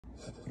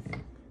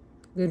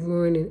Good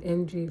morning,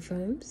 MG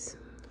fams.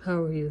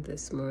 How are you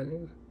this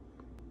morning?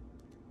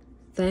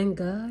 Thank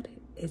God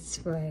it's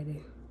Friday.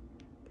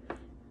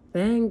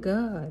 Thank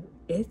God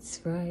it's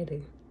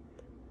Friday.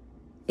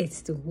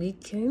 It's the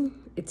weekend.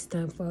 It's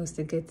time for us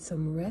to get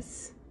some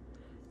rest.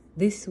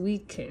 This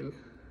weekend,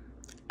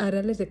 add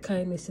a little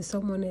kindness to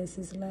someone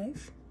else's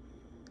life,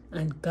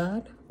 and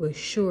God will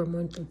sure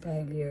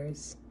multiply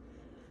yours.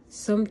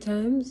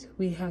 Sometimes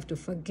we have to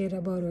forget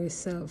about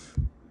ourselves.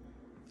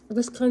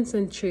 Just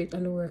concentrate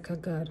on the work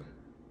of God.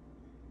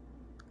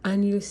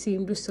 And you'll see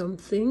Him do some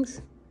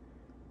things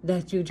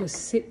that you just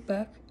sit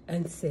back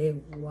and say,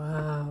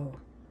 wow,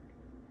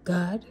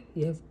 God,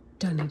 you've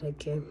done it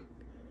again.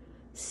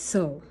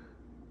 So,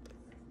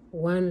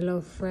 One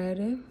Love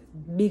Friday,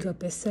 big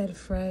up yourself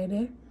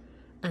Friday,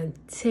 and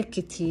take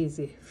it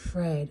easy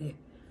Friday.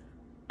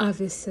 Have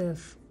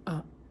yourself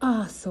an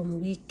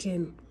awesome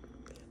weekend.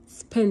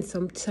 Spend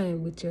some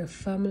time with your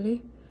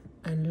family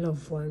and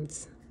loved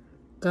ones.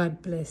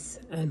 God bless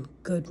and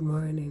good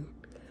morning.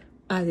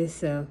 Have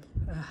yourself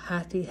a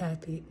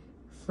happy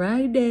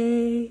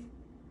Friday.